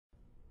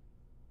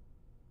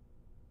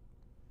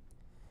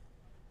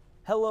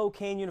Hello,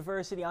 Kean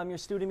University. I'm your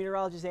student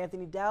meteorologist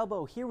Anthony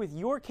Dalbo, here with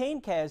your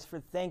Keancast for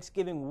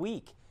Thanksgiving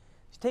week.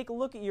 To take a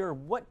look at your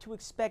what to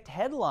expect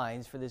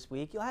headlines for this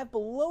week, you'll have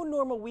below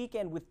normal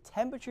weekend with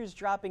temperatures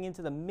dropping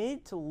into the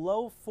mid to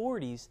low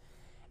 40s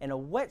and a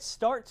wet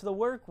start to the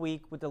work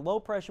week with the low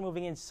pressure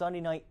moving in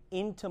Sunday night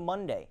into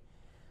Monday.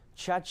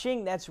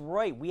 Cha-ching, that's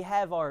right. We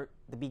have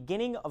the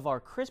beginning of our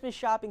Christmas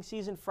shopping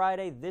season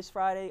this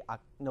Friday,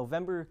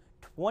 November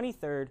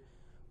 23rd,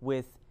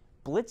 with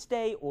Blitz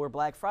Day or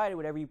Black Friday,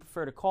 whatever you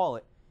prefer to call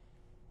it.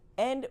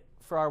 And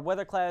for our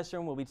weather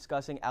classroom, we'll be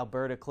discussing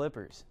Alberta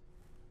Clippers.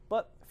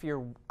 But for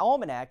your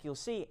almanac, you'll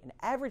see an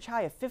average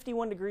high of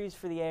 51 degrees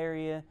for the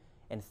area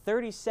and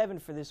 37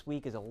 for this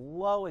week as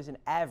low as an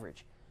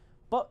average.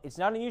 But it's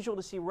not unusual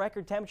to see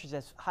record temperatures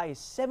as high as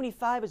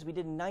 75 as we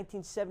did in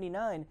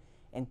 1979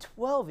 and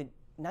 12 in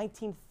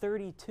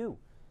 1932.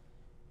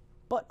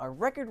 But our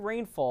record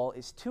rainfall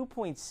is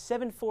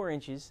 2.74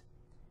 inches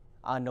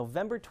on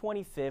November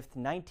 25th,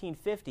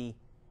 1950,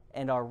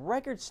 and our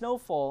record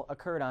snowfall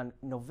occurred on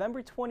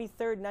November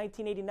 23rd,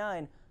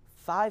 1989,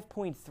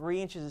 5.3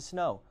 inches of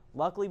snow.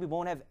 Luckily, we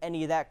won't have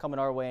any of that coming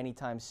our way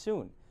anytime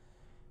soon.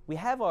 We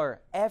have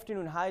our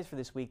afternoon highs for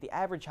this week. The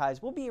average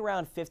highs will be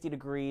around 50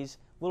 degrees,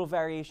 little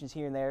variations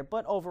here and there,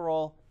 but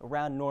overall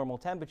around normal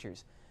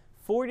temperatures.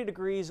 40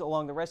 degrees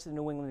along the rest of the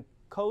New England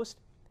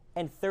coast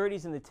and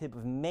 30s in the tip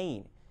of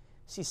Maine.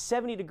 See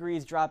 70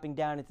 degrees dropping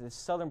down into the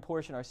southern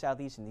portion of our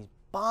southeast and these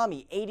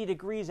balmy 80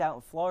 degrees out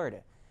in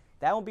Florida.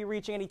 That won't be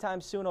reaching anytime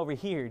soon over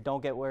here.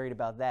 Don't get worried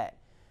about that.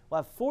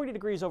 We'll have 40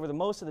 degrees over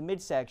most of the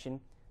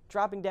midsection,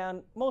 dropping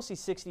down mostly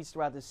 60s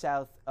throughout the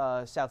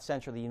south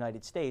central of the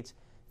United States,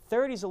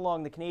 30s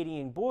along the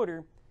Canadian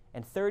border,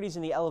 and 30s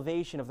in the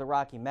elevation of the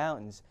Rocky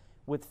Mountains,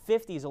 with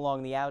 50s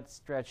along the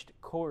outstretched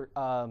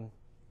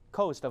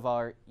coast of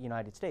our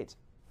United States.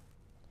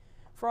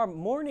 For our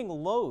morning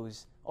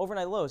lows,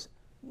 overnight lows,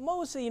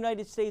 most of the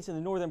United States in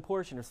the northern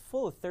portion are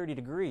full of 30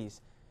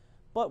 degrees.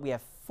 But we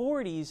have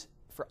 40s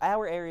for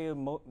our area,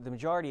 the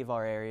majority of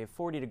our area,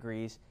 40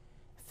 degrees,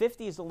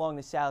 50s along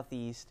the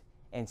southeast,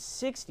 and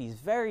 60s,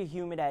 very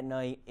humid at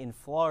night in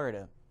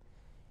Florida.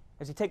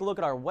 As we take a look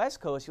at our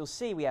west coast, you'll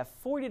see we have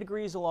 40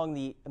 degrees along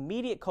the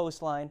immediate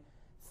coastline,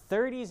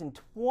 30s and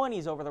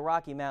 20s over the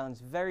Rocky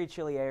Mountains, very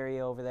chilly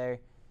area over there.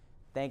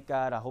 Thank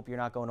God, I hope you're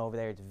not going over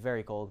there. It's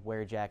very cold.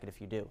 Wear a jacket if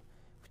you do.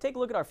 If we take a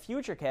look at our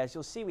futurecast,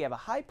 you'll see we have a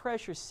high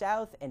pressure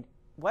south and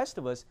west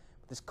of us.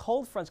 This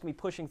cold front's going to be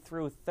pushing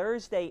through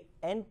Thursday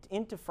and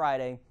into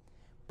Friday,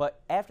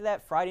 but after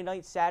that, Friday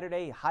night,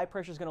 Saturday, high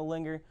pressure is going to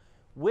linger.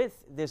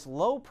 With this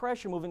low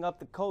pressure moving up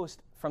the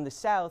coast from the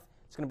south,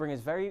 it's going to bring us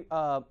very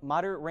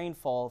moderate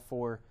rainfall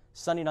for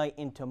Sunday night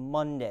into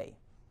Monday.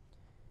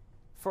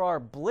 For our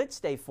Blitz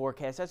Day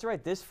forecast, that's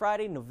right, this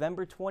Friday,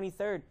 November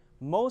 23rd,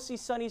 mostly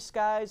sunny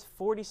skies,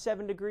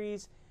 47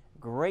 degrees.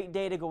 Great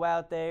day to go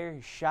out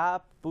there,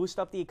 shop, boost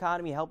up the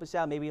economy, help us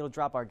out. Maybe it'll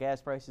drop our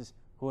gas prices,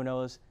 who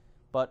knows.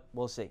 But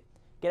we'll see.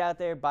 Get out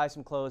there, buy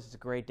some clothes. It's a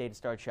great day to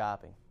start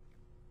shopping.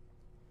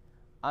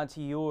 On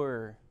to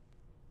your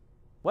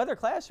weather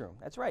classroom.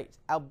 That's right,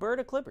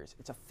 Alberta Clippers.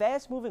 It's a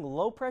fast-moving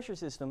low-pressure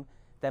system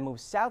that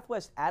moves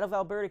southwest out of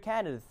Alberta,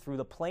 Canada through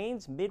the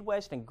Plains,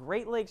 Midwest, and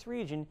Great Lakes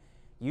region,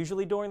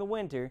 usually during the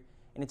winter,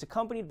 and it's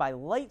accompanied by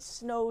light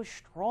snow,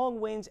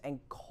 strong winds, and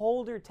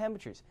colder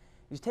temperatures.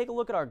 If you take a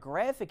look at our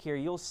graphic here,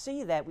 you'll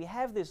see that we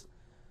have this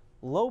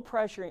low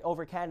pressure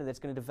over Canada that's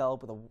going to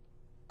develop with a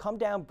come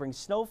down, bring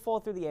snowfall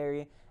through the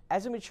area.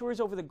 As it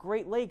matures over the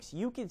Great Lakes,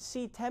 you can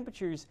see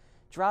temperatures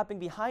dropping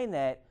behind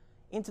that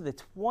into the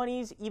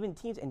 20s, even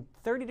teens, and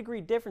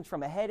 30-degree difference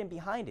from ahead and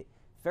behind it.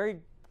 Very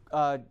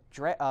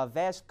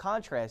vast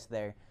contrast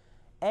there.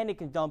 And it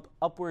can dump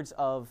upwards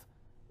of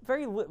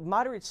very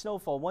moderate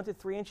snowfall, 1 to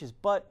 3 inches,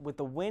 but with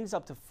the winds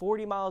up to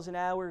 40 miles an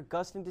hour,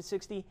 gusting to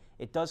 60,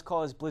 it does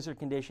cause blizzard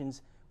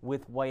conditions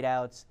with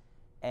whiteouts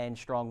and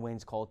strong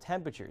winds, cold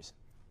temperatures.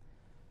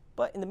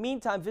 But in the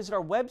meantime, visit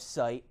our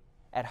website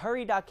at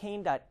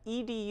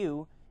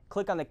hurry.kean.edu.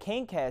 Click on the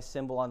Keancast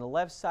symbol on the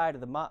left side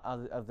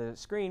of the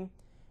screen.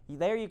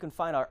 There you can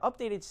find our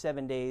updated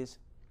 7 days,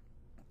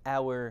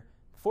 our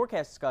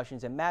forecast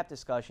discussions and map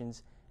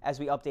discussions as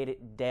we update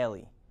it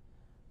daily.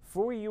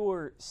 For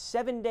your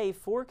 7-day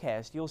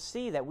forecast, you'll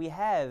see that we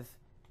have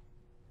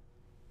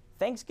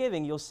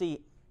Thanksgiving. You'll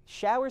see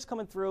showers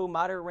coming through,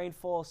 moderate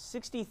rainfall,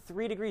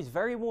 63 degrees,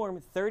 very warm,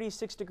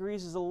 36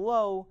 degrees is a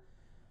low.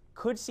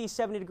 Could see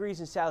 70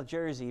 degrees in South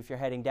Jersey if you're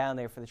heading down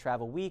there for the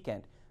travel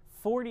weekend.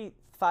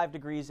 45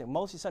 degrees and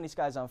mostly sunny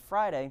skies on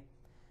Friday.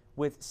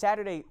 With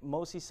Saturday,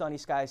 mostly sunny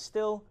skies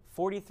still,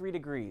 43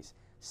 degrees.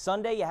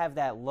 Sunday, you have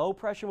that low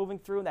pressure moving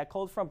through and that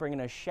cold front bringing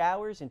us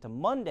showers into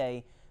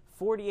Monday,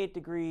 48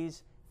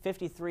 degrees,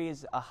 53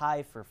 is a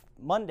high for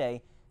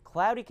Monday.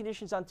 Cloudy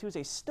conditions on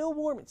Tuesday, still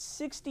warm at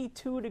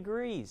 62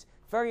 degrees.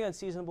 Very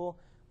unseasonable.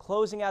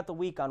 Closing out the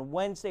week on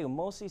Wednesday with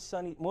mostly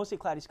sunny, mostly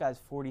cloudy skies,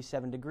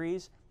 47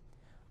 degrees.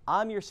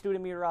 I'm your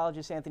student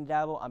meteorologist, Anthony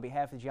Dalbo, on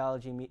behalf of the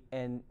Geology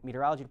and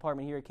Meteorology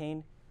Department here at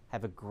Kean.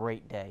 Have a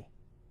great day.